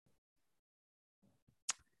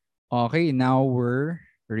Okay, now we're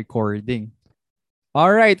recording.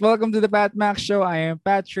 All right, welcome to the Pat Max Show. I am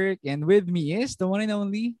Patrick, and with me is the one and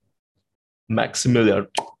only. Maximilian.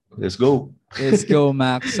 Let's go. Let's go,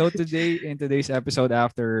 Max. So in today's episode,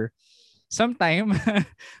 after some time, medyo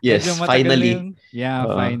Yes, matagal na finally. yung, yeah,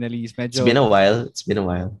 finally, It's been medyo, a while. It's been a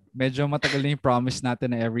while. medyo matagal na yung promise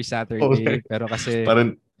natin na every Oh, Saturday. Pero kasi,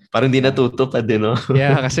 parang di yeah, natutupad din, no?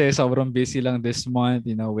 yeah, kasi sobrang busy lang this month,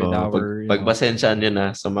 with our, Pagpasensyaan nyo na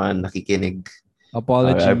sa mga nakikinig. I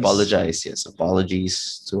apologies. apologize. Yes, apologies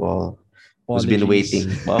to all who's been Apologies.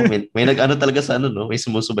 waiting. Wow, may nag-ano talaga sa ano, no? May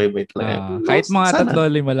sumusubaybay talaga. No, Kahit mga sana. tatlo,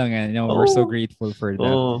 lima lang yan, we're so Oh, grateful for that.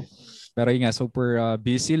 oh. Pero yun nga, super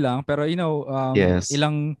busy lang. Pero Yes.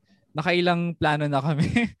 nakailang plano na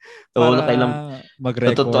kami Oo, para nakailang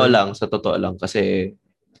mag-record. sa totoo lang kasi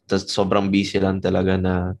sobrang busy lang talaga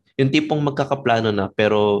na yung tipong magkakaplano na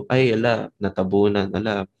pero ay ala natabunan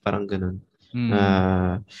ala parang ganun na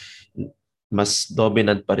Mm, mas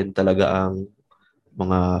dominant pa rin talaga ang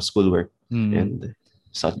mga schoolwork mm. and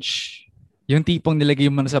such. Yung tipong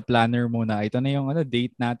nilagay mo na sa planner mo na, ito na yung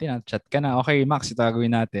date natin, at chat ka na. Okay, Max, ito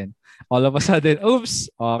gagawin natin. All of a sudden,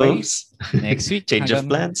 oops, okay. Oops. Next week, Change of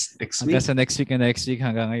plans next hanggang week. sa next week na next week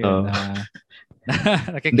hanggang ngayon Oh. na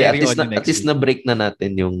Hindi, naki-carry on yung at next least week. na break na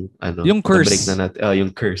natin yung ano, Yung na break na curse. natin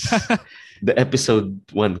yung curse. The episode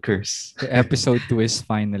 1 curse. The episode 2 is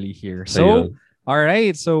finally here. So, Ayun. all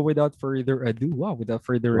right. So, without further ado, Wow, without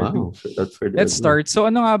further let's ado. start. So,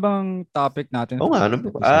 ano nga bang topic natin Oo for nga, this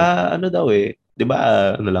episode? ano daw eh. Di ba,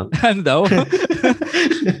 ano lang? Ano daw?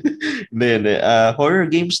 Hindi, hindi. Horror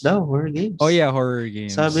games daw, horror Oh games. yeah, horror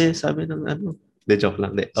games. Sabi ng ano. De joke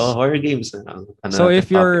lang. De. Oh, horror games. Ang ano So, natin, if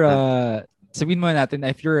you're, topic natin. sabihin mo natin,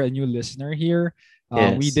 if you're a new listener here,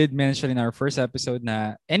 we Yes. did mention in our first episode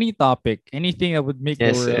na any topic, anything that would make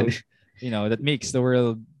the Yes. world, that makes the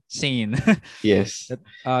world sane. Yes.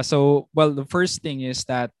 Well, the first thing is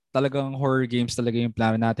that talagang horror games talaga yung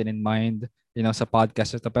plano natin in mind, sa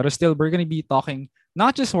podcast ito. Pero still, we're gonna be talking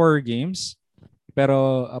not just horror games,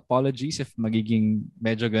 pero apologies if magiging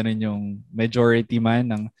medyo ganun yung majority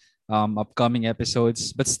man ng upcoming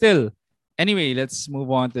episodes. But still, anyway, let's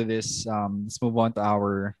move on to this. Let's move on to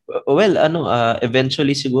our... Well,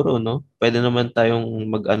 eventually siguro, no? Pwede naman tayong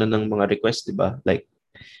mag-ano ng mga request, di ba? Like,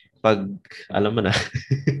 pag, alam mo na.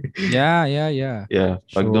 Yeah. Yeah,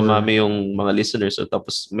 pag Sure. dumami yung mga listeners so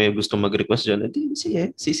tapos may gusto mag-request diyan, edi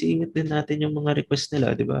sige, sisingit din natin yung mga request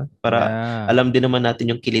nila, di ba? Para Yeah. alam din naman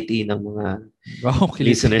natin yung kiliti ng mga Wow,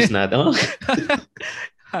 kiliti. listeners natin. Oh,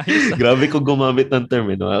 Ayos ah. grabe kung gumamit ng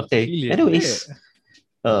term, no? Okay. Kiliti. Anyways,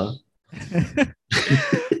 uh,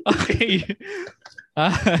 Okay.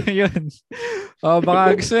 Yun.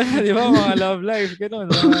 Baka gusto na, di ba, mga love life, gano'n,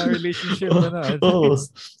 mga relationship, oh, gano'n. oh,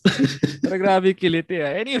 Pero grabe kiliti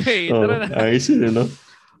ah. Anyway, tara na. ayos yun, no?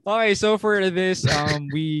 Okay, so for this,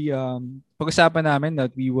 we pag-usapan namin that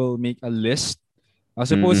we will make a list.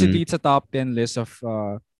 Supposedly, Mm-mm. it's a top 10 list of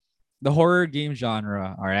the horror game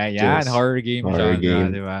genre. All right, yan, Yes. horror game Horror genre, game.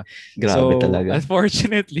 di ba? Grabe So, talaga.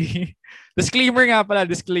 unfortunately, disclaimer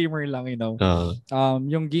lang, Uh,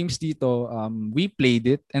 yung games dito, we played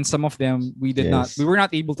it and some of them we yes. were not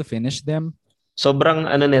able to finish them. Sobrang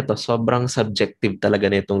ano nito, sobrang subjective talaga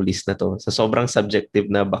nitong list na to. Sa sobrang subjective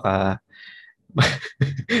na baka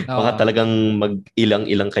baka Uh, talagang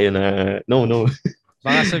mag-ilang-ilang kayo na no.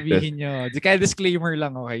 Baka Yes. sabihin nyo, kaya disclaimer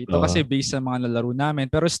lang, okay? Ito kasi Uh, based sa mga nalaro namin.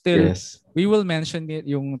 Pero still, yes. we will mention it,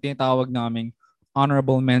 yung tinatawag naming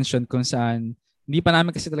honorable mention kung saan hindi pa namin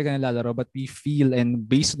kasi talaga nalalaro but we feel and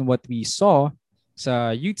based on what we saw sa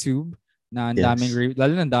YouTube na Yes.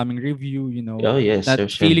 lalo na ang daming review, Oh, yes, that sir,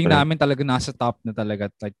 feeling syempre. namin talaga nasa top na talaga,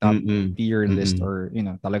 like top Mm-mm. tier list Mm-mm. or,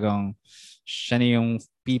 talagang siya na yung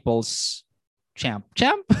people's champ.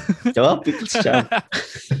 Champ? Oh, People's Champ.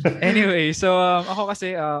 Anyway, so ako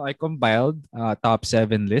kasi I compiled top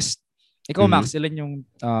 7 list. Ikaw, Mhm. Max, ilan yung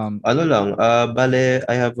Ano lang, bale,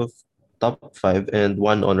 I have a top 5 and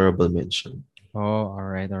one honorable mention. Oh, all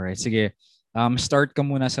right. Sige. Start ka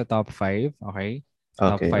muna sa top 5, okay?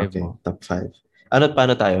 Top Okay, 5 okay. mo. Top 5.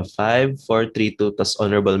 Paano tayo? 5, 4, 3, 2, tas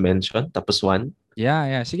honorable mention, tapos 1?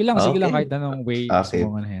 Yeah. Sige lang Okay. kahit anong way gusto Okay.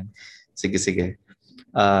 mo manahin. Sige.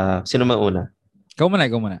 Sino mauna? Ikaw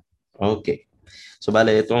muna. Okay. So,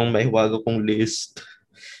 bale, itong mahiwago kong list,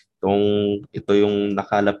 ito yung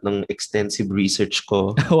nakalap ng extensive research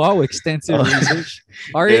ko. Wow, extensive Oh. research.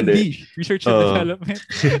 Hindi. R&D, research and development.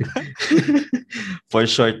 For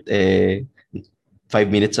short, 5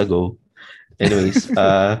 minutes ago. Anyways,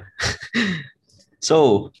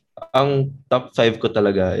 so, ang top 5 ko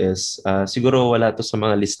talaga is, siguro wala to sa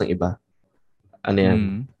mga list ng iba. Ano yan?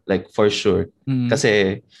 Mm. Like, for sure.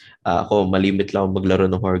 Kasi ako, malimit lang ako maglaro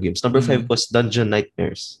ng horror games. Number 5 was Dungeon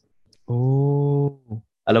Nightmares. Oh.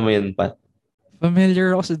 Alam mo yun, Pat?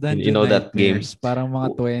 Familiar ako sa You Dungeon know that game? Nightmares. Parang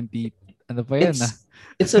mga 20, ano pa yan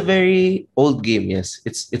It's a very old game, yes.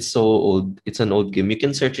 It's so old. It's an old game. You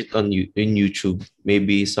can search it on in YouTube.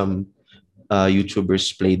 Maybe some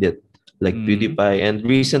YouTubers played it, like PewDiePie. And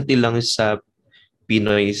recently lang sa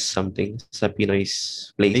Pinoy's something, sa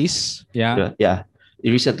Pinoy's Place. Yeah. Yeah.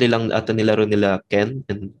 Recently lang ata nilaro nila Ken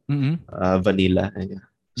and Vanilla. Ayan.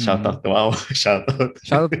 Shout out. Wow. Shout out.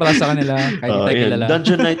 Shout out pala sa kanila. Kahit di tayo kilala.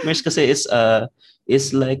 Dungeon Nightmares kasi is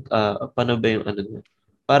like paano ba yung ano?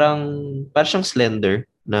 Parang siyang Slender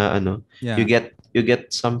na ano. Yeah. You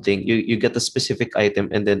get something, you get a specific item,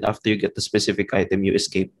 and then after you get the specific item, you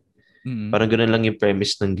escape. Parang ganoon lang yung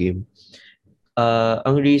premise ng game.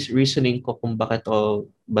 Ang reasoning ko kung ba't ko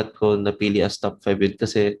napili as top 5 yun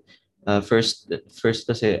kasi first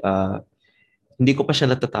kasi hindi ko pa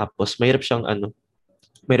siya natatapos. Mahirap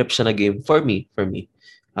siya na game for me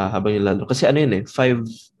habang nilalo kasi ano yun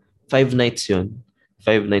five nights yun.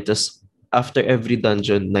 5 nights. Tas after every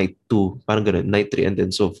dungeon, night 2, parang ganun, night 3 and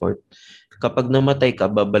then so forth. Kapag namatay ka,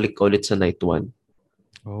 babalik ka ulit sa night 1.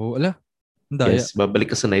 Oh, ala. Yes,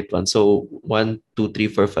 babalik ka sa night 1. So 1, 2, 3,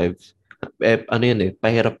 4, 5. Ano yun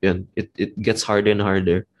pahirap yun. It gets harder and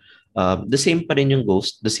harder. The same pa rin yung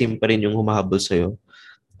ghost, the same pa rin yung humahabol sa'yo.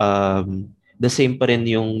 The same pa rin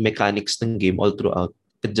yung mechanics ng game all throughout.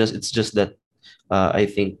 It's just that I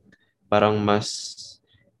think parang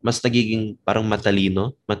mas nagiging parang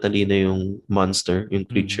matalino yung monster, yung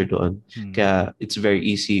creature doon. Kaya it's very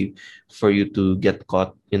easy for you to get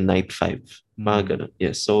caught in night 5. Mga ganun.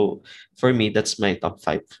 Yes. So for me, that's my top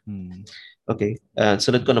 5. Okay.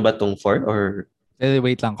 Sunod ko na ba tong 4 or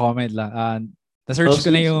wait lang, comment lang. Na-search ko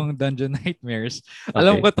na yung Dungeon Nightmares. Okay.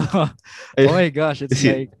 Alam ko to. Oh my gosh, it's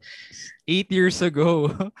like 8 years ago.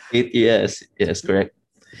 8 years. Yes, correct.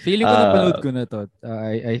 Feeling ko napanood ko na to.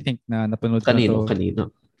 I think na napanood ko na to. Kanino?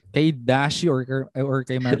 Kay Dashi or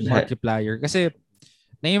kay Markiplier. Kasi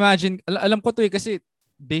na-imagine, alam ko to kasi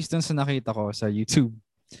based on sa nakita ko sa YouTube.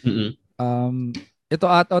 Ito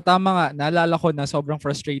tama nga, naalala ko na sobrang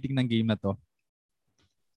frustrating ng game na to.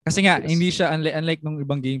 Kasi nga, hindi siya unlike nung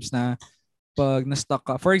ibang games na pag na-stuck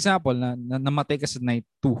ka, for example, na namatay ka sa night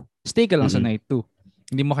 2, stay ka lang sa night 2.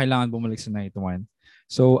 Hindi mo kailangan bumalik sa night 1.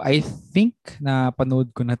 So, I think na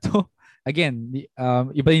panood ko na to. Again,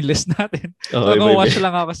 iba yung list natin. So, watch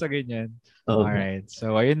lang ako sa ganyan. Alright.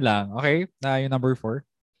 So, ayun lang. Okay? Yung number 4.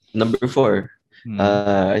 Number 4.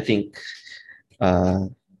 I think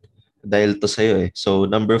dahil to sa'yo So,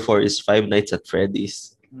 number 4 is Five Nights at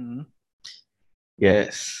Freddy's.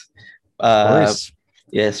 Yes. Of course.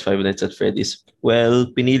 Yes, Five Nights at Freddy's.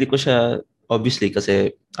 Well, pinili ko siya obviously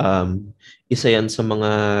kasi isa yan sa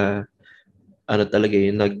mga talaga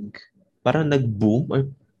yung parang nag-boom or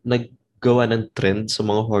naggawa ng trend sa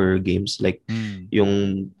mga horror games like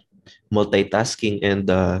yung multitasking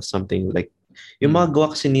and something like yung mga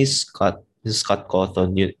gawa kasi ni Scott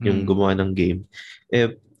Cawthon yung gumawa ng game.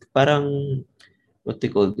 Parang what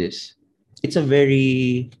they call this? It's a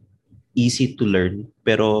very easy to learn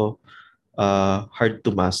pero hard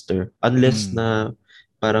to master unless na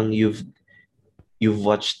parang you've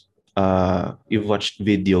watched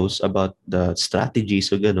videos about the strategies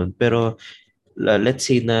so ganun. Pero let's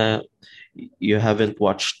say na you haven't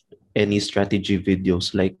watched any strategy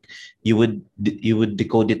videos, like you would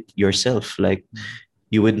decode it yourself, like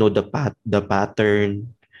you would know the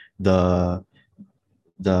pattern, the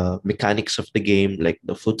mechanics of the game, like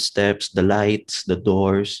the footsteps, the lights, the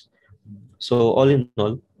doors. So all in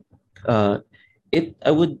all, I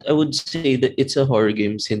would say that it's a horror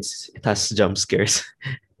game since it has jump scares.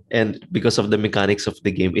 And because of the mechanics of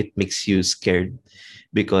the game, it makes you scared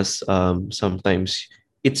because sometimes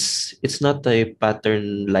it's not a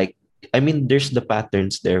pattern like, I mean, there's the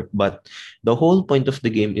patterns there, but the whole point of the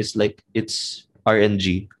game is like it's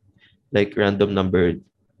RNG, like random number,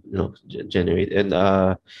 generate. And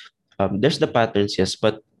there's the patterns, yes,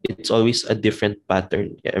 but it's always a different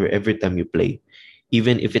pattern every time you play,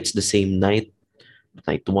 even if it's the same night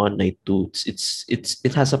 1, night 2.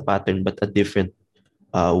 It has a pattern, but a different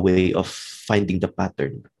way of finding the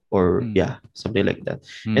pattern, or something like that.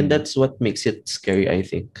 And that's what makes it scary, I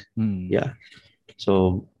think. Yeah.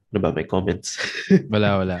 So, ano ba, may comments?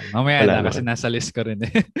 Wala. Mamaya na kasi nasa list ko rin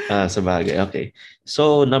sa bagay. Okay.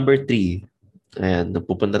 So, number 3. Ayan,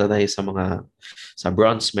 napupunta na tayo sa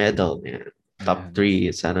bronze medal. Ayan. Top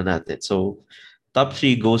 3, sana natin. So, top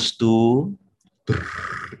 3 goes to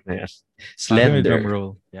ayan, Slender.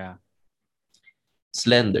 Yeah.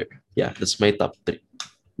 Slender. Yeah, that's my top 3.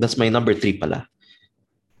 That's my number 3 pala.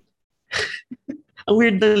 Ang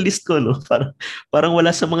weird ng list ko, no? Parang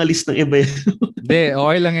wala sa mga list ng iba yun. Hindi,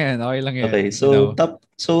 okay lang yan. Okay lang yan. Okay,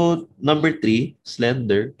 so number 3,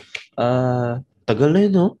 Slender. Tagal na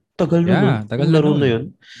yun, no? Tagal na, no? Yeah, tagal Yung na laro na nun. yun.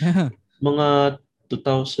 Yeah. Mga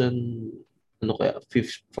 2000, ano kaya,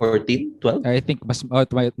 14, 12? I think mga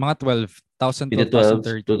 12,000 to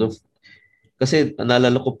 12, 2013. kasi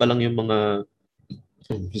naalala ko pa lang yung mga,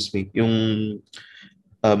 excuse me, yung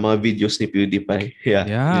mga videos ni PewDiePie. Yeah,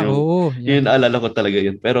 Yeah, oo. yun Yeah. naalala ko talaga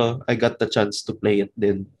yun. Pero I got the chance to play it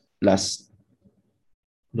then last,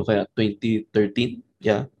 ano kaya, 2013?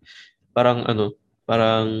 Yeah. Parang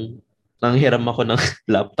nanghiram ako ng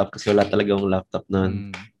laptop kasi wala talaga akong laptop na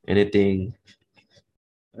Mm. anything.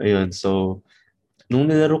 Ayun, so, nung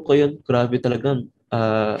nilaro ko yun, grabe talaga.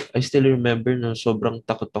 I still remember na sobrang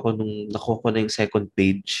takot ako nung nakuha ko na yung second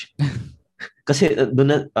page. Kasi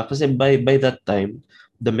kasi by that time,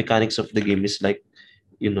 the mechanics of the game is like,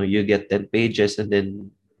 you get 10 pages and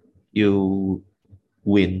then you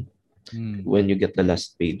win Mm. when you get the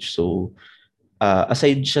last page. So,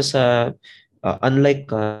 aside siya sa unlike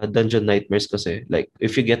Dungeon Nightmares kasi, like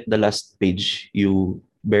if you get the last page,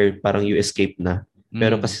 parang you escape na.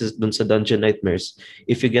 Pero Mm. kasi dun sa Dungeon Nightmares,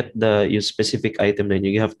 if you get yung specific item na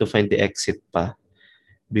yun, you have to find the exit pa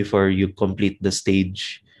before you complete the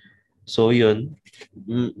stage. So yun,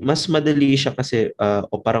 mas madali siya kasi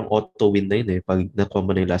o parang auto win na yun pag nakuha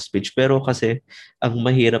mo na yung last page. Pero kasi ang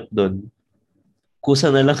mahirap doon,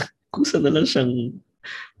 kusa na lang kusa na lang siyang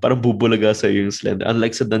parang bubulaga sa yung sled.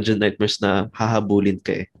 Unlike sa Dungeon Nightmares na hahabulin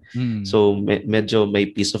ka eh. Mm. So medyo may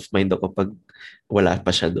peace of mind ako pag wala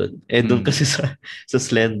pa siya doon. Doon kasi sa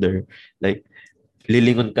Slender, like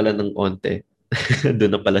lilingon ka lang ng onte.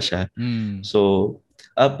 Doon na pala siya. Mm. So,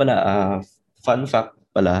 fun fact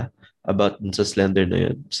pala about dun sa Slender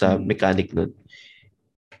na yun, sa mechanic nun.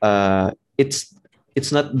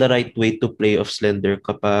 It's not the right way to play of Slender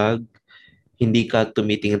kapag hindi ka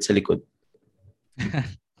tumitingin sa likod.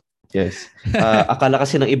 Yes. Akala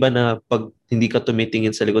kasi ng iba na pag hindi ka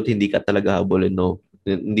tumitingin sa likod, hindi ka talaga habulin. No.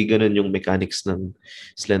 Hindi ganun yung mechanics ng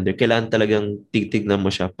Slender. Kailangan talagang titignan mo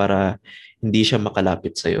siya para hindi siya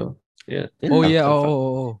makalapit sa'yo. Yeah. Yan Oh lang, yeah, fun oo, fact. oo,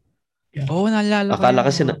 oo. Yeah. Oo, naalala ko yan. Oo nga pala.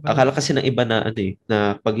 Akala kasi ng iba na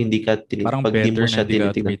na pag Parang pag hindi mo better na siya hindi ka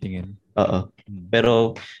tinitingnan. tumitingin. Oo. Mm. Pero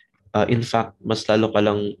in fact, mas lalo ka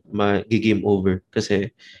lang mag-game over kasi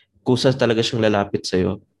kusa talaga siyang lalapit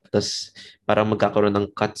sa'yo. Tapos parang magkakaroon ng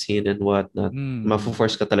cutscene and whatnot.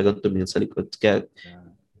 Mafo-force ka talagang tumingin sa likod. Kaya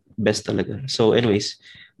best talaga. So anyways,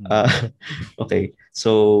 okay.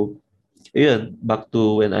 So, yun, back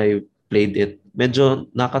to when I played it.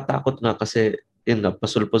 Medyo nakatakot nga kasi yun nga,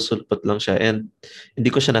 pasulpot-sulpot lang siya and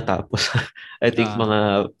hindi ko siya natapos. I think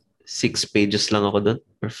mga 6 pages lang ako doon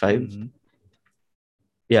or 5. Mm-hmm.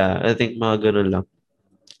 Yeah, I think mga ganun lang.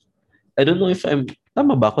 I don't know if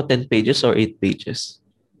tama ba ako? 10 pages or 8 pages?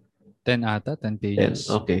 10 ata, 10 pages.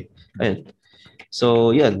 10, okay. Ayun.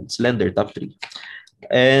 So, yan, Slender, top 3.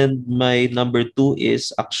 And my number 2 is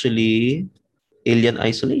actually Alien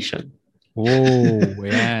Isolation. Whoa,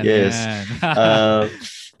 yan, yes. yan.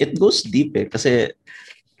 It goes deep kasi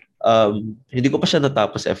hindi ko pa siya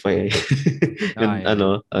natapos FYI.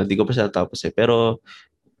 Hindi ko pa siya natapos Pero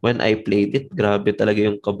when I played it, grabe talaga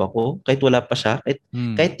yung kaba ko. Kahit wala pa siya,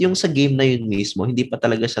 kahit yung sa game na yun mismo, hindi pa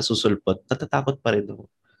talaga siya susulpot, natatakot pa rin ako.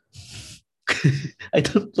 I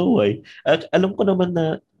don't know why. Alam ko naman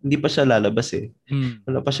na hindi pa siya lalabas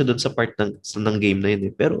Wala pa siya doon sa part ng game na yun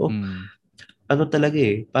Pero ano talaga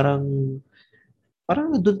parang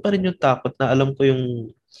doon pa rin yung takot na alam ko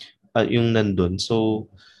yung nandun. So,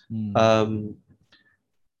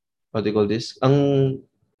 what do you call this? Ang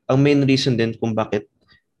main reason din kung bakit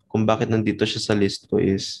nandito siya sa list ko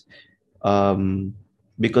is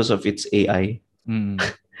because of its AI.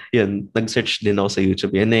 Yan, nag-search din ako sa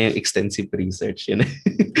YouTube. Yan na yung extensive research. Yan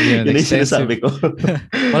yung sinasabi ko.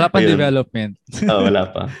 Wala pa development. Wala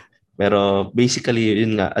pa. Pero basically,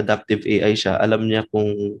 yun nga, adaptive AI siya. Alam niya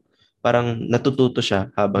kung parang natututo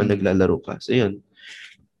siya habang naglalaro ka. So, yun.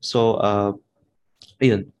 So,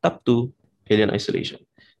 ayun, top 2, Alien Isolation.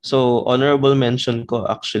 So, honorable mention ko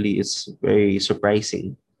actually is very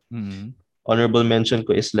surprising. Honorable mention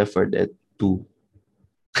ko is Left 4 Dead 2.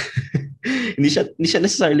 hindi siya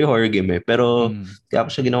necessarily horror game pero kaya ko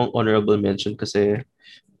siya ginawang honorable mention kasi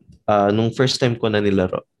nung first time ko na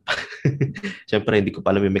nilaro, syempre hindi ko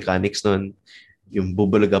pa alam yung mechanics nun, yung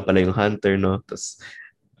bubulaga pala yung hunter, no? Tapos,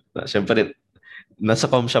 syempre, nasa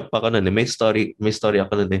com shop ako nun may story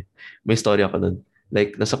ako nun May story ako nun.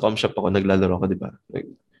 Like, nasa com shop ako, naglalaro ako, di ba?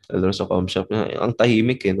 Naglalaro sa com shop. Ang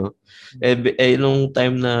tahimik no? Nung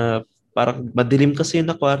time na parang madilim kasi yung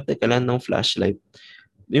na kwarto, kailangan ng flashlight.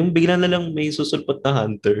 Yung bigla na lang may susulpot na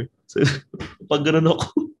hunter. So, pag ganun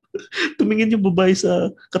ako, tumingin yung babae sa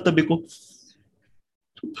katabi ko.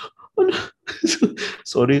 Ano?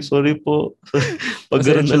 Sorry po. Pag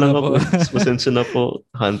ganun na Pasensya lang na po. ako, pasensya na po.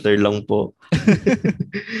 Hunter lang po.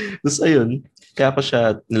 Tapos ayun, kaya ko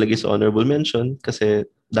siya nilagay sa honorable mention kasi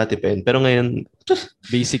dati pa yun. Pero ngayon,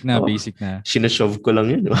 Basic na, oh, basic na. sinashove ko lang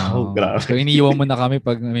yun. Wow, So, grabe. iniiwan mo na kami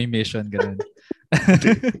pag may mission, ganun.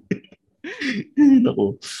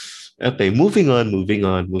 Naku. Okay, moving on.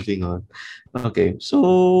 Okay,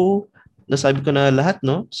 so nasabi ko na lahat,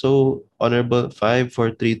 no? So, honorable 5,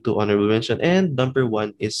 4, 3, 2, honorable mention. And number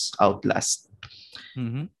 1 is Outlast.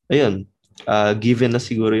 Mhm. Ayun, given na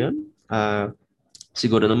siguro yun.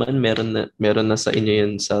 Siguro naman meron na sa inyo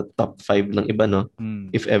yun sa top 5 ng iba, no? Mm.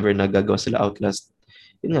 If ever nagagawa sila Outlast.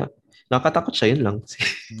 Yun nga, nakatakot siya, yun lang.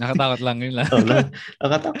 Nakatakot lang yun lang. Oh,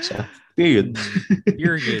 nakatakot siya. Period.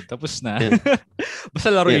 Period. Tapos na. Yeah.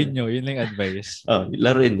 Basta laruin Yeah. nyo. Yun lang yung advice. Oh,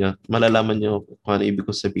 laruin nyo. Malalaman nyo kung ano ibig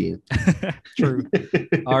ko sabihin. True.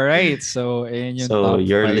 Alright. So, ayun yung So, top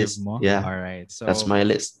your 5 list. mo. Yeah. Alright. So, That's my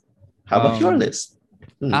list. How about your list?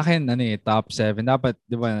 Akin, top 7. Dapat,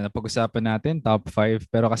 di ba, napag-usapan natin, top 5.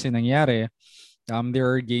 Pero kasi nangyari, there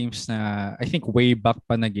are games na, I think, way back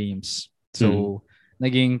pa na games. So,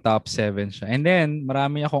 naging top 7 siya. And then,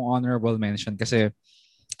 marami akong honorable mention kasi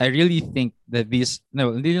I really think that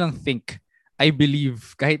hindi lang think, I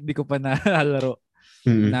believe, kahit di ko pa nalaro,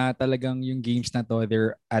 na talagang yung games na to,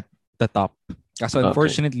 they're at the top. Kasi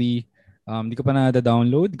unfortunately, di ko pa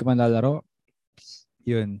na-download, di ko pa nalalaro.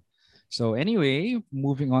 Yun. So anyway,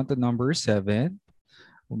 moving on to number 7.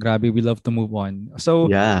 Oh, grabe, we love to move on.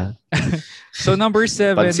 So, yeah. So number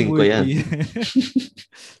 7 Pansin ko would yan. be...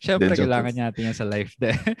 Siyempre, kailangan natin yan sa life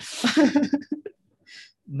de.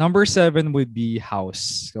 Number 7 would be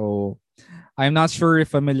House. So, I'm not sure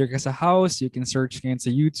if familiar ka sa House. You can search ngayon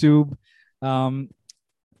sa YouTube.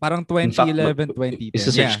 Parang 2011, 2010.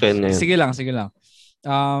 Isa-search ko yun ngayon. Sige lang.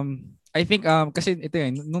 I think kasi ito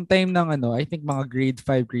yun, nung time ng I think mga grade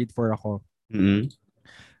 5, grade 4 ako.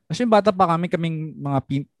 Kasi bata pa kaming mga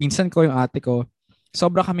pinsan ko, yung ate ko,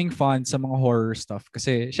 sobra kaming fond sa mga horror stuff.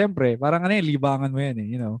 Kasi syempre, parang libangan mo yan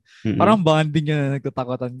you know. Parang bonding yan na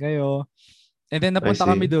nagtatakotan kayo. And then napunta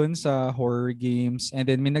kami dun sa horror games. And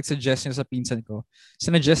then may nagsuggest niya sa pinsan ko.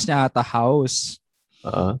 Sinuggest niya ata House.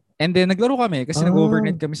 And then naglaro kami kasi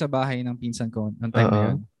nag-overnight kami sa bahay ng pinsan ko noong time na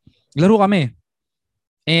yun. Laro kami.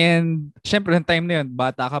 And syempre, yung time na yun,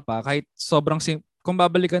 bata ka pa, kahit sobrang kung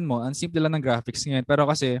babalikan mo, ang simple lang ng graphics ngayon. Pero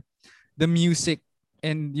kasi, the music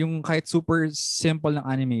and yung kahit super simple ng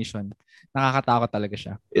animation, nakakatakot talaga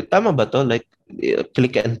siya. Tama ba to? Like,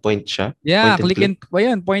 click and point siya? Yeah,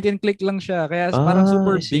 point and click lang siya. Kaya parang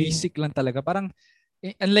super basic lang talaga. Parang,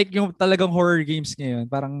 unlike yung talagang horror games ngayon,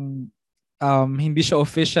 parang hindi siya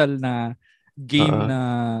official na game na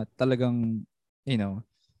talagang,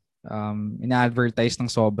 ina-advertise ng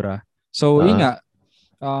sobra. So, yun nga,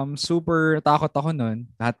 super takot ako nun.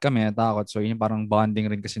 Lahat kami natakot. So, yun parang bonding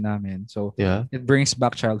rin kasi namin. So, it brings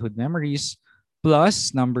back childhood memories.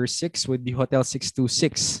 Plus, number 6 would be Hotel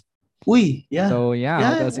 626. Uy, yeah. So,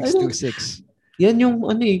 Hotel 626. Yan yung,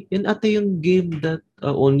 yan ate yung game that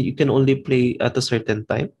you can only play at a certain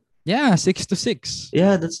time. Yeah, 626.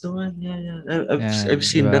 Yeah, that's the one. Yeah. I've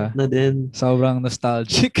seen that na din. Sobrang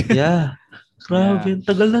nostalgic. Yeah. Grabe,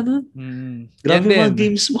 tagal na nun. Grabe mga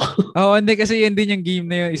games mo. Hindi kasi yan din yung game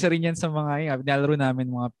na yun. Isa rin yan sa mga, nalaro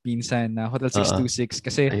namin mga pinsan na Hotel 626.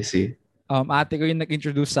 Kasi, I see. Ate ko yung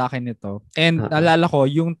nag-introduce sa akin nito. And naalala ko,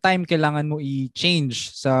 yung time kailangan mo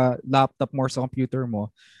i-change sa laptop mo or sa computer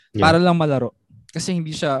mo para lang malaro. Kasi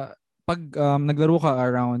hindi siya, pag naglaro ka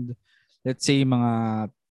around, let's say, mga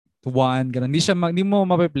 1, ganun, hindi mo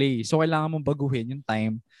mape-play. So, kailangan mong baguhin yung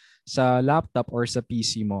time sa laptop or sa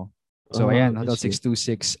PC mo. So, ayan, Hotel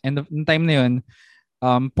 626. And the time na yun,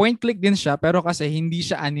 point-click din siya, pero kasi hindi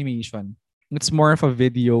siya animation. It's more of a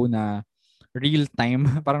video na real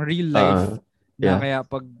time, parang real life. Kaya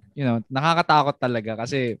pag, nakakatakot talaga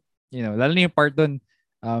kasi, lalo na yung part dun,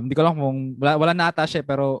 hindi ko lang kung, wala na ata siya,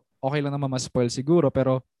 pero okay lang naman ma-spoil siguro.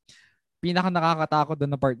 Pero, pinaka nakakatakot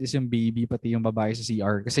doon na part is yung baby, pati yung babae sa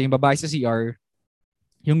CR. Kasi yung babae sa CR,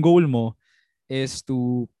 yung goal mo is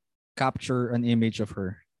to capture an image of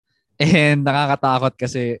her. And nakakatakot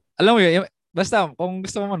kasi, alam mo yun, basta kung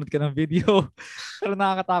gusto mo manood ka ng video, pero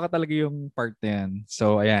nakakatakot talaga yung part na yan.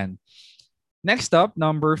 So, ayan. Next up,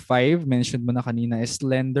 number 5, mentioned mo na kanina, is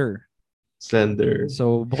Slender.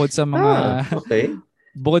 So, bukod sa mga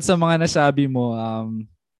bukod sa mga nasabi mo,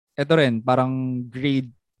 ito rin, parang grade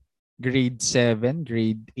 7,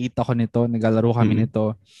 grade 8 ako nito. Naglalaro kami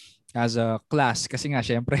nito as a class. Kasi nga,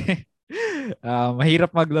 syempre,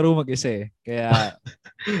 Mahirap maglaro mag-isa eh. Kaya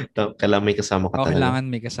Kailangan may kasama ka talaga. kailangan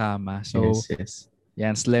may kasama. So, Yes, yes.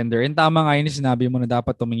 yan, slender. And tama nga yun yung sinabi mo na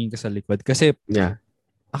dapat tumingin ka sa likod. Kasi Yeah.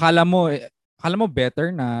 akala mo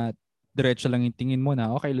better na diretso lang yung tingin mo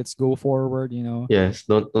na, okay, let's go forward, Yes,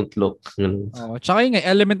 don't look. Oh, tsaka yung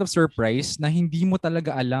element of surprise na hindi mo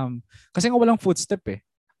talaga alam. Kasi nga walang footstep eh.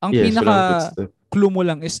 Ang Yes, pinaka walang footstep. clue mo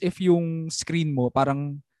lang is if yung screen mo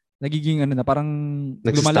parang nagiging parang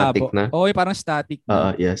Nagsistatic lumalabo. na. Oo, parang static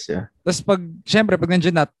na. Yes, yeah. Tapos syempre, pag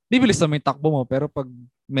nandiyan na, bibilis na may takbo mo. Pero pag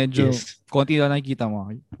medyo Yes. konti na nakikita mo,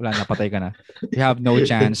 wala na, patay ka na. You have no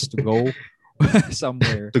chance to go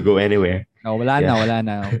somewhere. To go anywhere. No, wala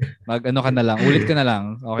na. Mag-ano ka na lang, ulit ka na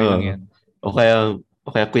lang. Okay lang yan. O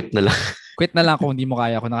kaya quit na lang. Quit na lang kung hindi mo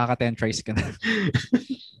kaya, kung nakaka-10 tries ka na.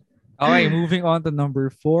 Okay, moving on to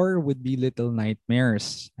number 4 would be Little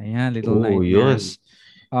Nightmares. Ayan, Little Nightmares.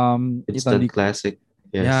 Instant classic.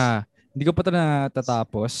 Yes. Yeah. Hindi ko pa ito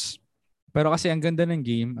natatapos. Pero kasi ang ganda ng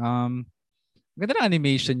game. Ganda ng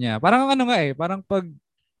animation niya. Parang parang pag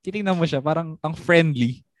titingnan mo siya, parang ang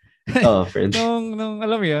friendly. Friendly. nung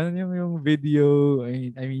alam mo yun, yung video, I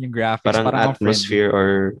mean yung graphics. Parang atmosphere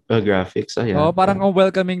or graphics. Yeah. Parang ang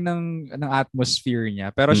welcoming ng atmosphere niya.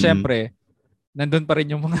 Pero syempre, nandun pa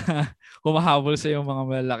rin yung mga humahabol sa yung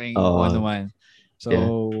mga malaking naman. So,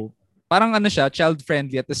 parang siya,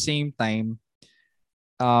 child-friendly at the same time,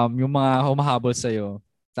 yung mga humahabol sa'yo,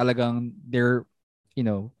 talagang they're,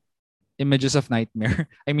 images of nightmare.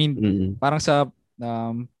 I mean, parang sa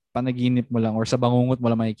panaginip mo lang or sa bangungot mo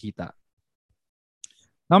lang makikita.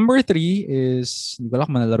 Number 3 is, hindi ko alam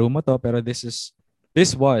kung manalaro mo to, pero this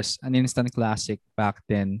was an instant classic back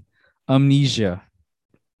then. Amnesia.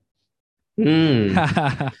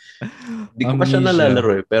 Di ko pa siya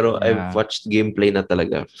nalalaro eh, pero I've watched gameplay na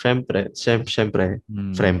talaga. Syempre,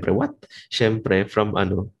 what? Syempre, from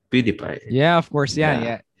PewDiePie. Yeah, of course,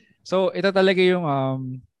 yeah. So, ito talaga yung,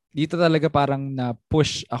 dito talaga parang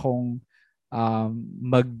na-push akong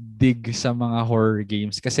mag-dig sa mga horror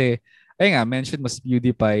games. Kasi, ayun nga, mentioned mo si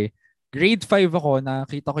PewDiePie. Grade 5 ako,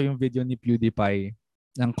 nakita ko yung video ni PewDiePie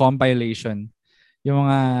ng compilation. Yung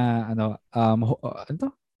mga,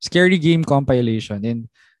 scary game compilation. And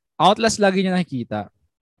Outlast lagi niya nakikita.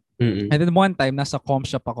 And then one time, nasa comp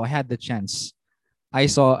shop ako, I had the chance. I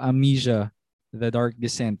saw Amnesia, The Dark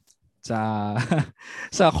Descent sa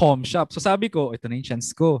sa comp shop. So sabi ko, ito na yung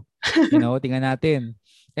chance ko. Tingnan natin.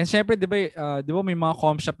 And syempre, di ba may mga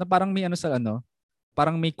comp shop na parang may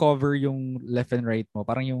parang may cover yung left and right mo.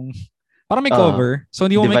 Parang may cover. So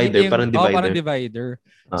hindi mo makikita yung parang divider.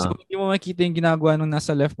 So hindi mo makikita yung ginagawa nung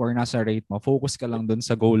nasa left or nasa right mo. Focus ka lang dun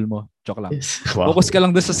sa goal mo. Joke lang. Yes. Wow. Focus ka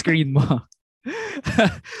lang dun sa screen mo.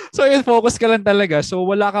 So focus ka lang talaga. So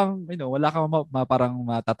wala kang parang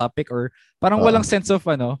matatopic or parang walang sense of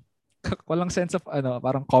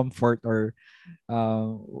parang comfort or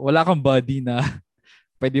wala kang body na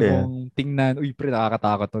pwede mong tingnan, uy pre,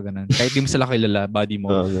 nakakatakot to, ganun. Kahit di mo sila kilala, body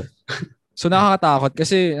mo. So nakakatakot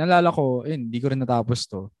kasi nalala ko, hindi ko rin natapos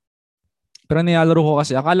to. Pero nilalaro ko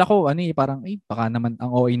kasi, akala ko, parang, baka naman,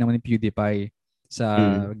 ang OA naman ni PewDiePie sa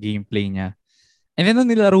gameplay niya. And then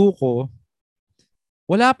nung nilaro ko,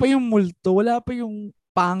 wala pa yung multo, wala pa yung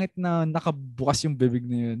pangit na nakabukas yung bibig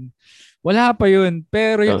na yun. Wala pa yun.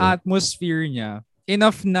 Pero yung atmosphere niya,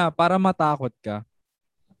 enough na para matakot ka.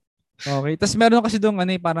 Okay. Tapos meron kasi doon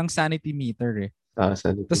parang sanity meter eh.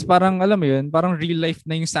 Tapos parang alam mo yun, parang real life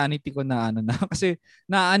na yung sanity ko na na. Kasi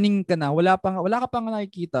naaning ka na, wala ka pang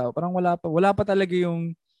nakikita. Parang wala pa talaga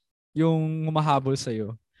yung humahabol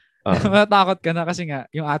sa'yo. Matakot ka na kasi nga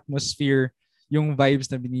yung atmosphere, yung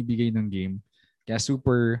vibes na binibigay ng game. Kaya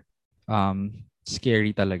super scary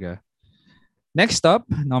talaga. Next up,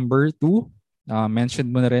 number 2, mentioned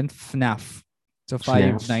mo na rin, FNAF. So,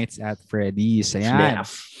 Five Nights at Freddy's. Ayan.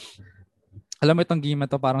 FNAF. Alam mo itong game na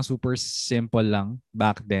to parang super simple lang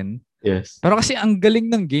back then. Yes. Pero kasi ang galing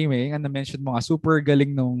ng game eh. Ang na-mention mo nga, super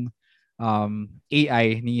galing nung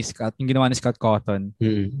AI ni Scott, yung ginawa ni Scott Cawthon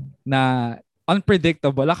na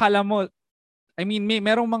unpredictable. Akala mo, I mean,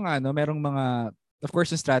 merong mga, of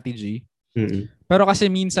course, yung strategy. Pero kasi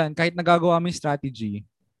minsan, kahit nagagawa mo yung strategy,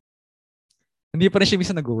 hindi pa rin siya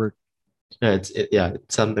minsan nag-work. It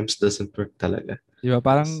sometimes doesn't work talaga. Diba?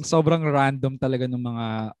 Parang sobrang random talaga ng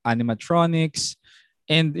mga animatronics.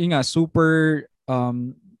 And yun nga, super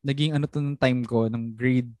naging to ng time ko, ng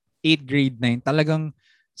grade 8, grade 9. Talagang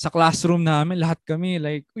sa classroom namin, lahat kami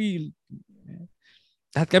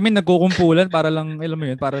nagkukumpulan para lang, alam mo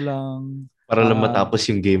yun, para lang matapos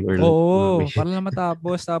yung game. Oo, para lang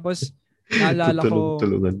matapos. Tapos, naalala ko,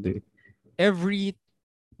 every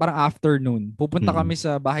parang afternoon, pupunta kami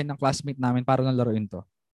sa bahay ng classmate namin para lang laruin to.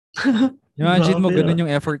 Imagine mo, Grabe ganun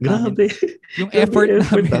yung effort namin. Grabe. Yung Grabe effort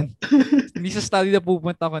effort ah. namin, hindi sa study na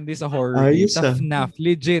pupunta kundi sa horror game, Ayos sa ah. FNAF,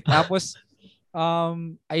 legit. Tapos,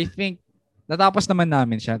 I think, natapos naman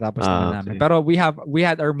namin siya, natapos naman namin. Okay. Pero we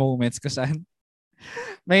had our moments kasi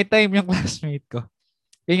may time yung classmate ko.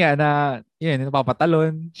 Yun nga, yun,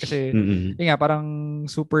 napapatalon. Kasi, Mm-mm. yun nga, parang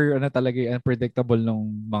super, talaga, unpredictable nung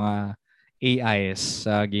mga AIs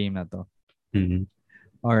sa game na to. Mm-mm.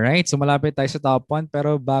 Alright, so malapit tayo sa top 1,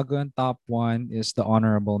 pero bago ang top 1 is the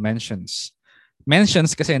honorable mentions.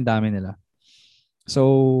 Mentions kasi ang dami nila.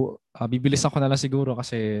 So, bibilisan ko na lang siguro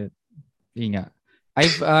kasi, yun nga.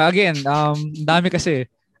 Again, dami kasi.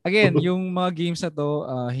 Again, yung mga games na to,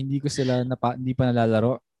 hindi ko sila, hindi pa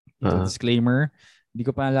nalalaro. So, Ah, disclaimer, hindi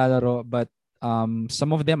ko pa nalalaro, but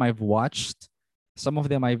some of them I've watched. Some of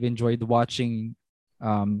them I've enjoyed watching,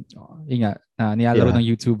 yun nga, nilalaro yeah. ng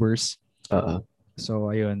YouTubers.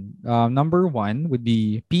 So, ayun. Number 1 would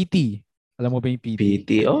be PT. Alam mo ba yung PT?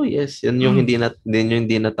 PT. Oh, yes. Yan yung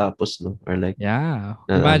hindi natapos, no? Or like, Yeah.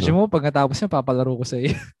 na Imagine ano. mo, pag natapos niya, papalaro ko sa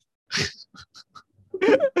iyo.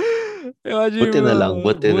 Imagine Buti mo, na lang.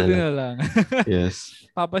 Buti na buti lang. na lang. Yes.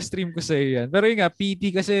 Papa-stream ko sa iyo yan. Pero yun nga,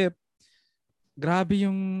 PT kasi, grabe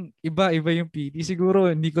yung, iba yung PT. Siguro,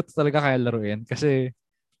 hindi ko to talaga kaya laruin. Kasi,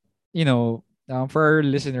 for our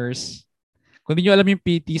listeners, kung hindi nyo alam yung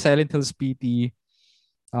PT, Silent Hills PT,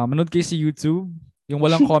 manood kayo sa YouTube, yung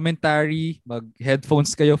walang commentary,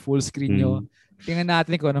 mag-headphones kayo, full screen nyo. Mm. Tingnan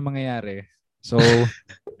natin kung ano mangyayari. So,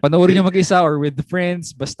 panoorin nyo mag-isa or with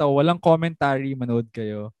friends, basta walang commentary, manood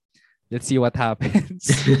kayo. Let's see what happens.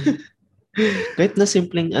 Kahit na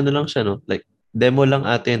simpleng ano lang siya, no? Like, demo lang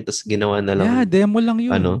atin, tapos ginawa na Yeah, lang, demo lang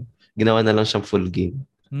yun. ginawa na lang siyang full game.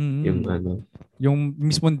 Yung Mm-hmm. Yung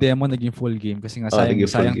mismong demo naging full game kasi nga naging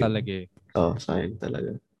full sayang game. talaga eh. Sayang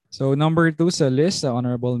talaga. So number 2 sa list, sa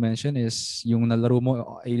honorable mention is yung nalaro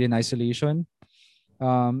mo, Alien Isolation.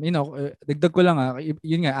 Dagdag ko lang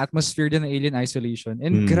yun nga, atmosphere din ng Alien Isolation.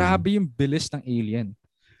 And grabe yung bilis ng alien.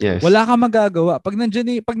 Yes. Wala kang magagawa. Pag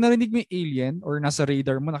pag narinig mo yung alien or nasa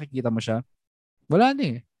radar mo, nakikita mo siya, wala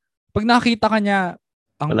na eh. Pag nakita ka niya,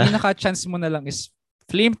 ang pinaka-chance mo na lang is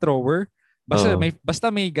flamethrower. Basta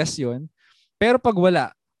may gas yun. Pero pag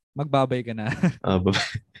wala, magbabay ka na.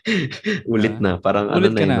 Ulit na. Parang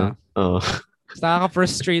Ulit ka yun, na. no? Oo.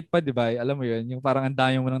 Nakaka-frustrate pa, di ba? Alam mo yun, yung parang ang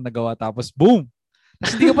dami mo nang nagawa tapos boom!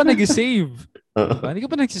 Tapos hindi ka pa nag-save. Diba? Hindi ka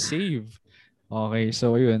pa nag-save. Okay,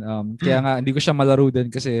 so yun. Kaya nga, hindi ko siya malaro din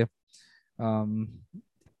kasi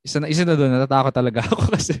isa na doon, natatakot talaga ako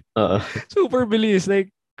kasi super bilis.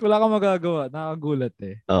 Like, wala kang magagawa. Nakakagulat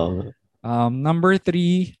eh. Number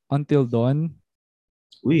 3, Until Dawn.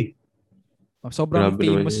 Uy. Sobrang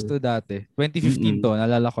famous to dati. 2015 to,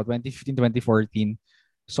 naalala ko. 2015, 2014.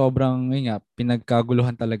 Sobrang, yun nga,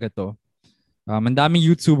 pinagkaguluhan talaga to. Ang daming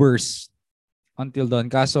YouTubers Until Dawn.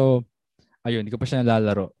 Kaso, ayun, hindi ko pa siya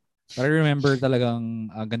nalalaro. Pero I remember talagang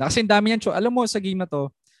ganda. Kasi ang dami niyang alam mo sa game na to,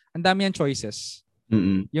 ang dami niyang choices.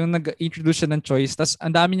 Yung nag-introduce siya ng choice, tas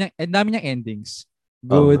ang dami niyang endings.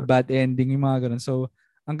 Good, bad ending, yung mga ganun. So,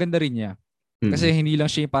 ang ganda rin niya. Kasi hindi lang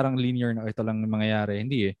siya parang linear na ito lang mangyayari.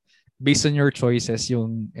 Hindi eh. Based on your choices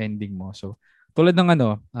yung ending mo. So, tulad ng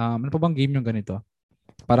ano pa bang game yung ganito?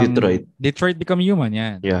 Parang Detroit Become Human,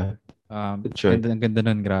 yan. Yeah. Ang ganda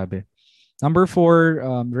nun, grabe. Number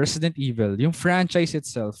 4, Resident Evil. Yung franchise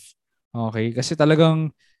itself. Okay? Kasi talagang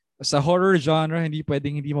sa horror genre, hindi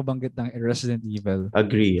pwedeng hindi mabanggit ng Resident Evil.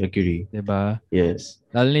 Agree. Diba? Yes.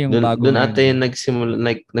 Lalo na yung bago doon ata yung nagsimula,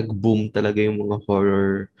 nag-boom talaga yung mga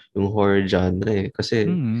horror genre eh. Kasi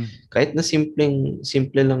kahit na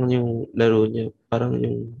simple lang yung laro niya, parang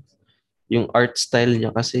yung art style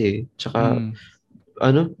niya kasi tsaka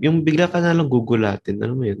yung bigla ka na lang gugulatin,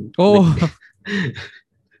 alam mo yun? Oh.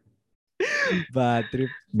 Bad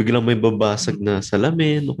trip. Biglang may babasag na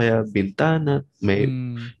salamin o kaya bintana, may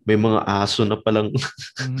mga aso na palang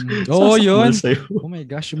yun. Sa'yo. Oh my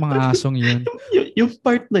gosh, yung mga asong yun. yung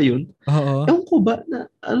part na yun. Oo. Ewan ko ba na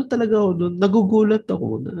talaga ako doon, nagugulat ako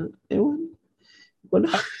na wala.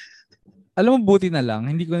 Alam mo, buti na lang,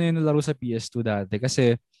 hindi ko na yun nalaro sa PS2 dati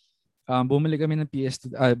kasi bumili kami ng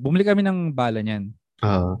PS2, bumili kami ng bala niyan.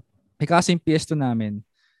 Kasi yung PS2 namin,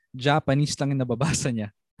 Japanese lang yung nababasa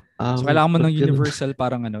niya. So, kailangan mo ng universal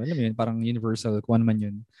parang alam mo yun, parang universal, kung ano man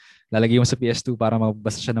yun. Lalagay mo sa PS2 para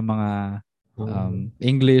mabasa siya ng mga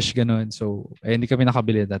English, ganun. So, hindi kami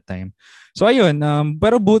nakabili at that time. So, ayun.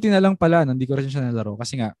 Pero buti na lang pala, hindi ko rin siya nalaro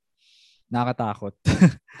kasi nga, nakakatakot.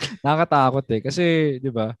 Nakakatakot eh. Kasi,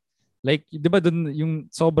 di ba, like, di ba dun, yung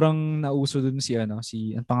sobrang nauso dun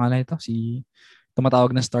ang pangalan ito? Si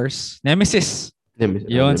tumatawag na stars? Nemesis.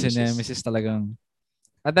 Yun, si Nemesis talagang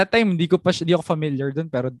At that time, hindi ako familiar dun,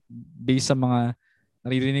 pero based sa mga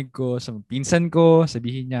naririnig ko, sa pinsan ko,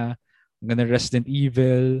 sabihin niya, ang ganda ng Resident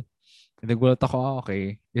Evil. Nagulat ako,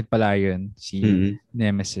 okay, yun pala yun, si Mm.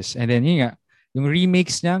 Nemesis. And then, yun nga, yung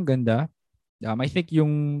remakes niya, ang ganda. I think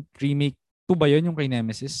yung remake 2 ba yun yung kay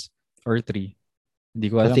Nemesis? Or 3? Hindi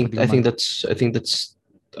ko I alam. think Hindi ko I think that's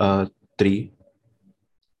 3.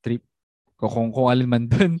 trip kung alin man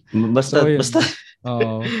dun. So, Basta basta yun.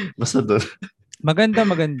 Oo. basta doon. Maganda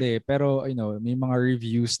eh. Pero, may mga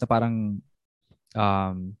reviews na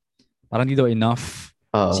um, parang di daw enough.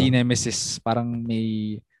 Si Oo. Nemesis, parang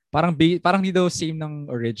di daw same ng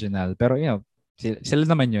original. Pero, sila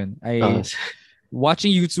naman yun. Ah,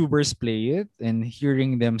 Watching YouTubers play it and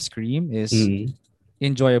hearing them scream is mm.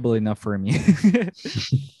 enjoyable enough for me.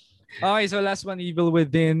 Okay, so last one, Evil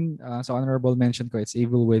Within. So honorable mention ko, it's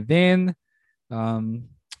Evil Within.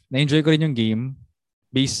 Na-enjoy ko rin yung game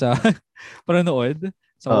based sa panonood,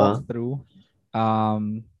 sa Oo. walkthrough.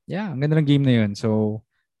 Yeah, ang ganda ng game na yun. So,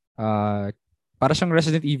 para siyang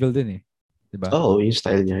Resident Evil din eh. Diba? Oo, yung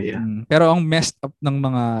style niya, yeah. Pero ang messed up ng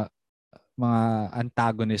mga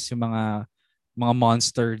antagonists, yung mga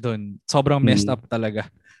monster doon, sobrang messed up talaga.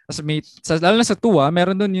 Lalo na sa 2,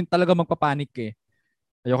 meron doon yung talaga magpapanik eh.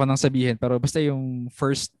 Ayoko nang sabihin, pero basta yung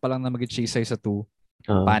first pa lang na mag-chase sa'yo sa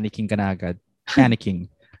 2, panicking ka na agad. Panicking.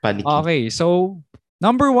 Panicking. Okay, so,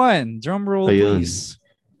 number 1, drum roll Ayun. please.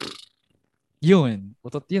 Yun.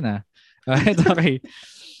 Utot yun ah. Okay.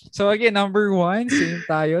 So again, number 1, same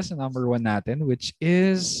tayo sa number 1 natin, which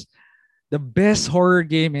is the best horror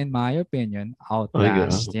game in my opinion,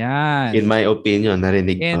 Outlast. Yan. In my opinion,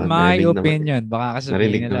 narinig opinion, baka kasi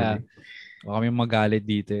sabihin nila, naman. baka may magalit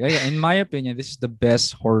dito. Kaya in my opinion, this is the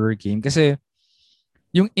best horror game kasi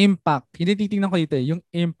yung impact, hindi titingnan ko dito yung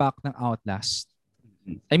impact ng Outlast.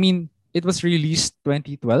 I mean, it was released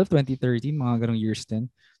 2012, 2013, mga ganong years din.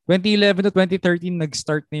 2011 to 2013,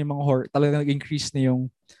 nag-start na yung mga horror, talaga nag-increase na yung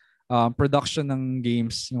production ng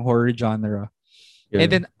games, yung horror genre. Yeah. And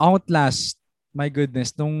then Outlast, my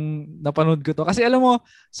goodness, nung napanood ko to, kasi alam mo,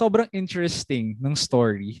 sobrang interesting ng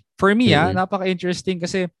story. For me, napaka-interesting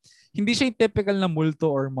kasi hindi siya yung typical na multo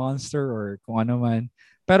or monster or kung ano man.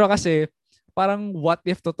 Pero kasi, parang what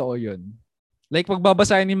if totoo yun? Like,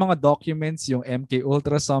 pagbabasahin yung mga documents, yung MK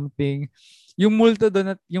Ultra something, yung multo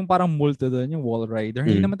doon, yung parang multo doon, yung wall rider,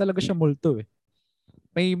 hindi naman talaga siya multo eh.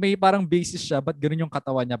 May parang basis siya, but ganoon yung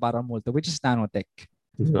katawan niya parang multo, which is nanotech.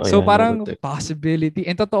 So, parang nanotech. Possibility.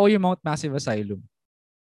 And totoo yung Mount Massive Asylum.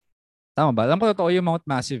 Tama ba? Alam ko totoo yung Mount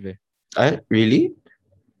Massive eh. Really?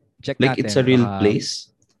 Check like natin. It's a real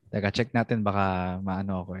place? Teka, check natin. Baka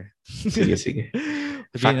maano ako eh. Sige.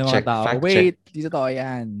 Fact check. Wait, di totoo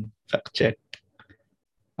yan. Fact check.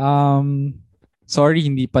 Sorry,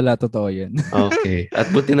 hindi pala totoo yan. Okay.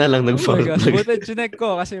 At buti na lang nag-forward. Buti chinek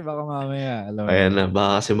ko kasi baka mamaya. Ayan na,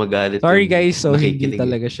 baka kasi magalit. Sorry guys, so hindi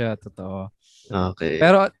talaga siya totoo. Okay.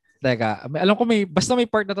 Pero, teka, alam ko basta may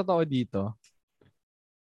part na totoo dito.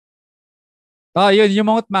 Yun, yung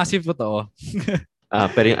Mount Massive totoo.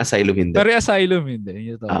 Pero yung Asylum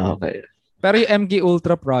hindi. Yun totoo. Okay. Pero yung MK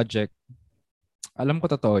Ultra Project, alam ko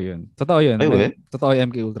totoo yun. Totoo yun. Totoo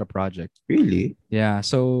yung MK Ultra Project. Really? Yeah.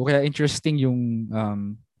 So, kaya interesting yung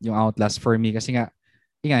Outlast for me kasi nga,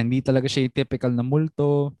 hindi talaga siya yung typical na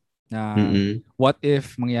multo na what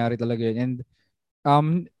if mangyari talaga yun.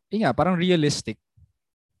 And, parang realistic.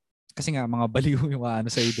 Kasi nga, mga baliw yung ano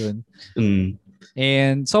sa'yo dun.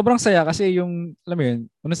 And sobrang saya kasi yung, alam mo yun,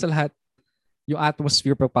 una sa lahat, yung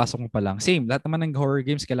atmosphere pagpasok mo pa lang. Same, lahat naman ng horror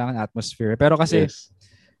games kailangan atmosphere. Pero kasi,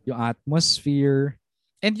 yung atmosphere,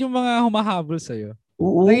 and yung mga humahabol sa'yo.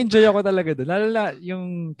 Na-enjoy ako talaga doon. Lalo na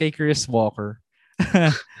yung kay Chris Walker.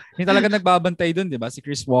 Yung talaga nagbabantay doon, di ba? Si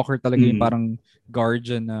Chris Walker talaga yung parang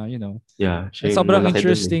guardian na, Yeah. Sobrang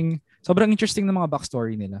interesting. Sobrang interesting ng mga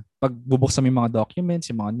backstory nila. Pag bubuksan mo yung mga documents,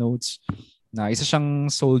 yung mga notes, na isa siyang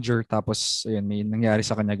soldier tapos ayun, may nangyari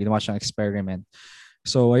sa kanya, ginawa siyang experiment.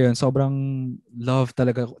 So ayun, sobrang love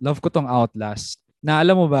ko tong Outlast. Na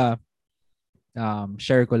alam mo ba,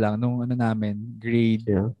 share ko lang nung namin, grade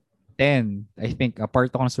 10, I think, part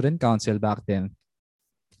ako ng student council back then.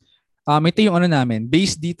 Ito yung namin,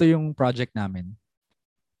 based dito yung project namin.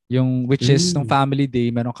 Yung which is nung family day,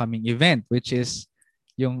 meron kaming event which is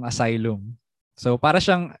yung Asylum. So para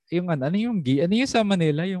siyang yung ano yung sa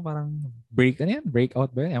Manila, yung parang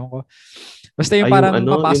breakout ba yun? Ewan ko. Basta yung parang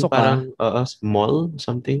papasok yung parang, mall,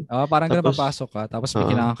 something? Parang ganun papasok ka, tapos may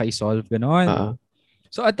kailangan ka i-solve, gano'n.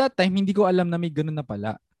 So at that time, hindi ko alam na may ganun na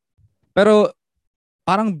pala. Pero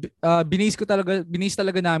parang binase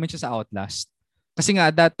talaga namin siya sa Outlast. Kasi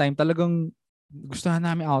nga at that time, talagang gustuhan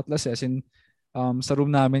namin Outlast as in, sa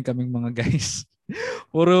room namin kaming mga guys.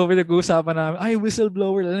 Puro pinag-uusapan namin, ay,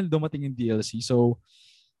 whistleblower, lang dumating yung DLC. So,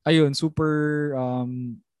 ayun, super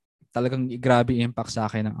talagang grabe impact sa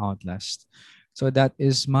akin ng Outlast. So that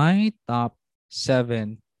is my top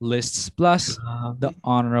 7 lists plus the Grabe.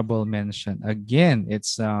 honorable mention. Again,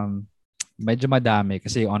 it's medyo madami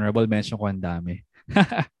kasi honorable mention ko ang dami.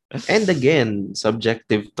 And again,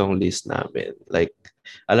 subjective tong list namin. Like,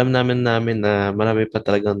 alam namin na marami pa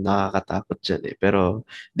talagang nakakatakot dyan eh. Pero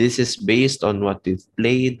this is based on what we've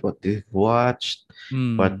played, what we've watched,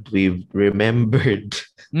 what Mm. we've remembered.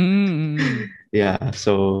 Mm. Yeah,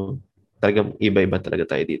 so talagang iba-iba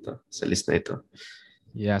talaga tayo dito sa list na ito.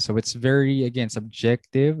 Yeah, so it's very again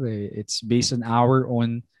subjective. It's based on our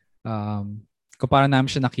own kung paano namin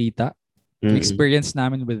siya nakita, yung Mm-mm. experience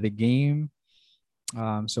namin with the game.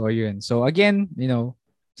 So ayun. So again,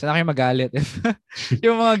 sana kayo magalit if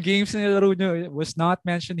yung mga games na nilaro nyo was not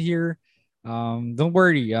mentioned here. Don't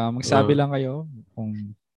worry. Magsabi Uh, lang kayo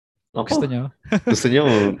kung gusto Ako, nyo. gusto nyo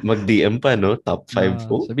mag-DM pa, no? Top 5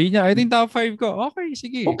 ko? Sabihin niya, ito yung top 5 ko. Okay,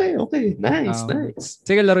 sige. Okay, okay. Nice, Um, nice.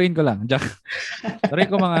 sige, laruin ko lang. Laruin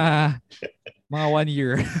ko mga 1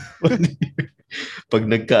 year. Pag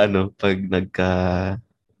nagka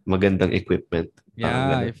magandang equipment. Parang Yeah,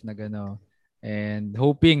 ganun. if na And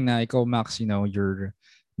hoping na ikaw, Max, you're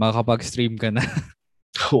makakapag-stream ka na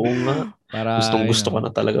Oo nga. para, Gustong gusto ko na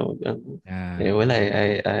talaga mag yeah. eh wala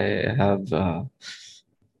eh. I have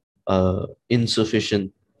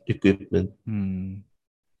insufficient equipment.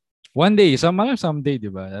 One day, someday, di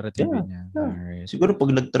ba? Darating Yeah, din yan. yeah. Alright. Siguro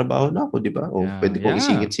pag nagtrabaho na ako, di ba? O Yeah, pwede kong yeah.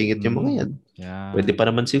 isingit-singit yung mga yan. Pwede Yeah. pa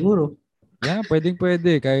naman siguro. Yeah, pwede.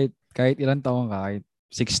 Kahit ilang taon ka, kahit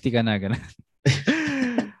 60 ka na, ganun.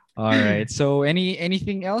 Alright. So,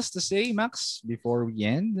 anything else to say, Max, before we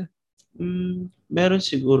end? Meron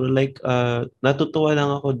siguro like natutuwa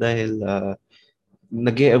lang ako dahil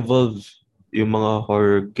nag-evolve yung mga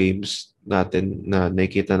horror games natin na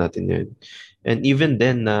nakikita natin ngayon. And even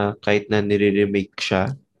then na kahit na nire-remake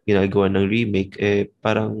siya, ginagawa ng remake, eh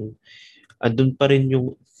parang andun pa rin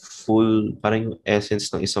yung parang yung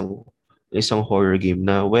essence ng isang horror game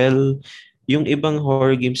na well, yung ibang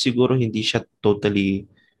horror game siguro hindi siya totally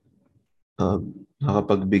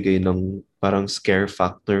nakapagbigay ng parang scare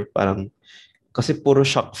factor, parang kasi puro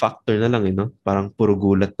shock factor na lang no? Parang puro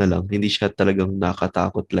gulat na lang. Hindi siya talagang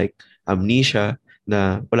nakatakot like Amnesia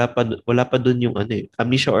na wala pa doon yung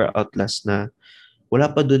Amnesia or Outlast na wala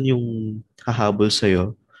pa doon yung hahabol sa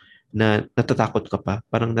na natatakot ka pa.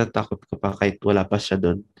 Parang natatakot ka pa kahit wala pa siya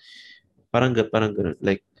doon. Parang ganoon.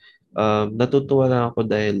 Like natutuwa lang ako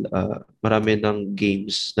dahil marami ng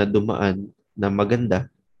games na dumaan na maganda,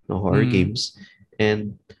 no horror Mm. games.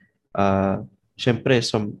 And syempre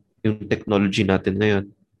yung technology natin ngayon,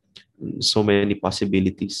 so many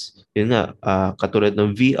possibilities. Yun nga, katulad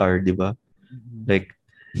ng VR, di ba? Like,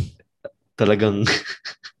 talagang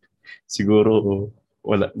siguro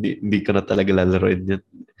hindi ka na talaga lalaroin yun.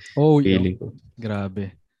 Oh, Feeling ko.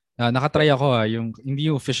 grabe. Nakatry ako yung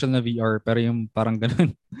hindi yung official na VR pero yung parang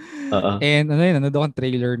ganun. Oo. And yun, nanood akong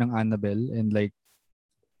trailer ng Annabelle and like,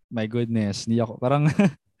 my goodness, hindi ako, parang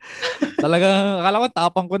talagang, akala ko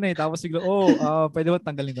tapang ko na eh. Tapos bigla, pwede ba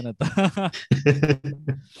tanggalin ko na to?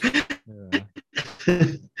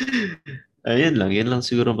 Yeah. Yun lang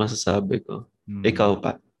siguro masasabi ko. Hmm. Ikaw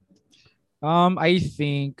pa. I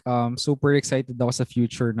think super excited ako sa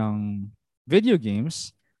future ng video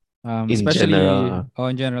games. In Especially general.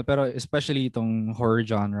 in general, pero especially itong horror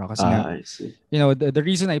genre kasi nga, I see. the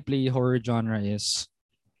reason I play horror genre is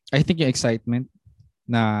I think yung excitement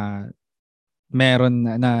na meron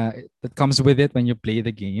na that comes with it when you play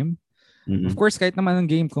the game. Of Mm-hmm. course, kahit naman ang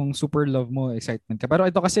game kung super love mo, excitement ka. Pero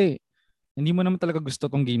ito kasi hindi mo naman talaga gusto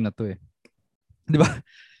tong game na to eh. 'Di ba?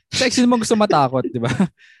 Sexy mo gusto matakot, 'di ba?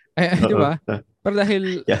 Di Oo. ba? Pero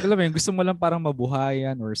dahil, Yeah. alam mo yun, gusto mo lang parang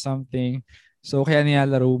mabuhayan or something. So, kaya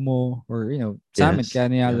nilalaro mo or, sa amin, Yes. kaya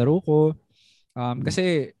Yeah. nilalaro ko. Mm.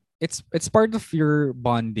 Kasi, it's part of your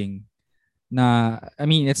bonding na, I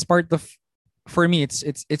mean, it's part of, for me, it's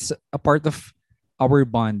a part of our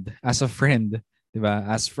bond as a friend. Di ba?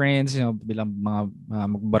 As friends, bilang mga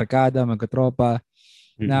magbarkada, magkatropa,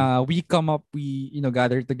 Mm-mm. na we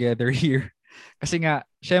gather together here. Kasi nga,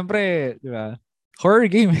 syempre, di ba? Horror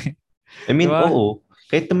game eh. I Di mean, ba? oo.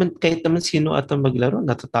 Kahit naman sino ata maglaro,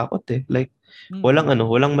 natatakot eh. Like, Mm.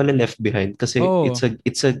 walang mali left behind kasi Oo.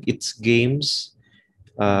 it's games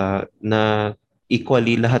na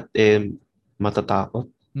equally lahat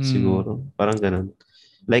matatakot Mm. siguro. Parang ganun.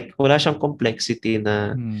 Like, wala siyang complexity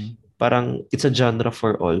na Mm. parang it's a genre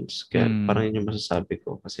for all. Kaya Mm. parang yun yung masasabi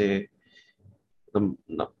ko. Kasi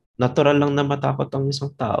natural lang na matakot ang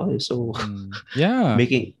isang tao eh. So, Mm. Yeah.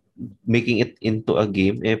 making making it into a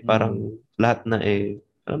game, parang lahat na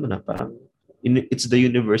alam mo na, parang it's the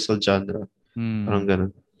universal genre. Parang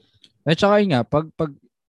ganun. At saka yun nga, pag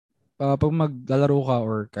maglalaro ka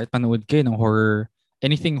or kahit panood kayo ng horror,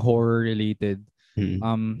 anything horror related,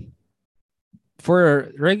 for a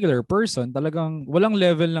regular person, talagang walang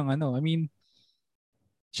level ng ano. I mean,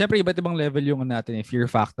 syempre iba't ibang level yung natin, fear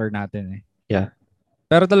factor natin eh. Yeah.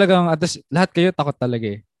 Pero talagang lahat kayo takot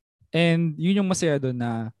talaga eh. And yun yung masaya doon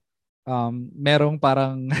na merong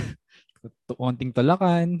parang konting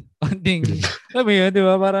tulakan, konting, alam mo yun, di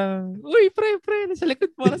ba? Parang, uy, pre, nasa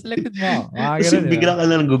likod mo. Kasi Ganun, di ba? bigla ka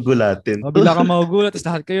lang gugulatin. Bigla ka magugulat, tapos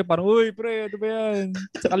lahat kayo parang, uy, pre, ano ba yan?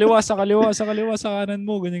 Sa kaliwa, sa kanan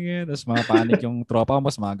mo, ganyan. Tapos mapapanik yung tropa mo,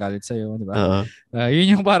 mas magalit sa'yo, di ba?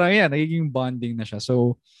 Yun yung parang yan, nagiging bonding na siya.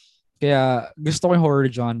 So, kaya gusto ko yung horror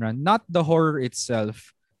genre. Not the horror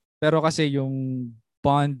itself, pero kasi yung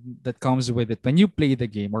bond that comes with it when you play the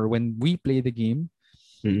game or when we play the game.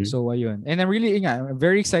 So, ayun. And I'm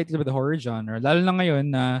very excited with the horror genre. Lalo na ngayon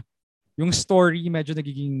na yung story medyo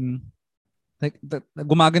nagiging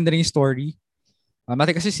gumaganda rin yung story.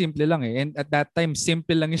 Mati kasi simple lang eh. And at that time,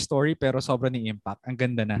 simple lang yung story pero sobrang yung impact. Ang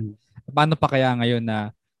ganda na. Paano pa kaya ngayon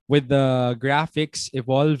na with the graphics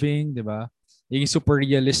evolving, di ba? Yung super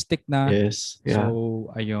realistic na. Yes. Yeah.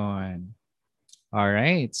 So, ayun.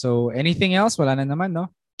 Alright. So, anything else? Wala na naman,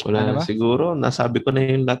 no? Wala na siguro. Nasabi ko na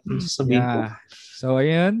yung lahat ng sasabihin ko. So,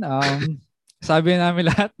 ayun. Sabi namin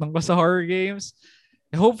lahat tungkol sa horror games.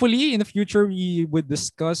 Hopefully, in the future, we would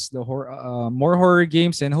discuss the more horror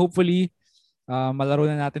games and hopefully, malaro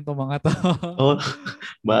na natin itong mga to.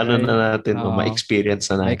 Maano na natin,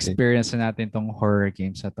 ma-experience na natin. Ma-experience na natin itong horror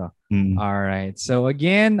games na to. Alright. So,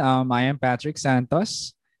 again, I am Patrick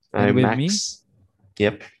Santos. And I'm with Max. me?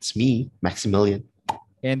 Yep, it's me, Maximilian.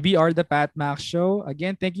 And we are the Pat Max Show.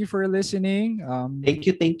 Again, thank you for listening. Thank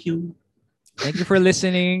you. Thank you for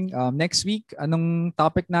listening. Next week, anong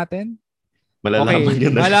topic natin? Malalaman nyo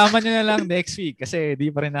na. Malalaman nyo na lang next week kasi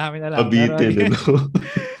di pa rin namin alam. Abitin,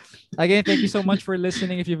 Again, thank you so much for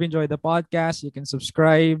listening. If you've enjoyed the podcast, you can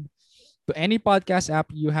subscribe to any podcast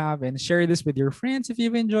app you have and share this with your friends if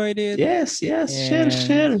you've enjoyed it. Yes. And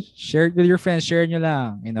share. Share it with your friends. Share nyo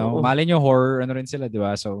lang. You know, malay nyo horror, ano rin sila, di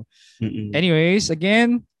ba? So, anyways,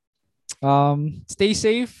 again, stay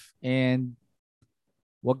safe and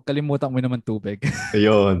huwag kalimutan mo naman tubig.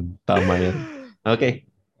 Ayun, tama yan. Okay.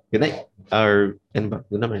 Good night.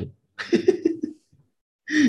 Good night.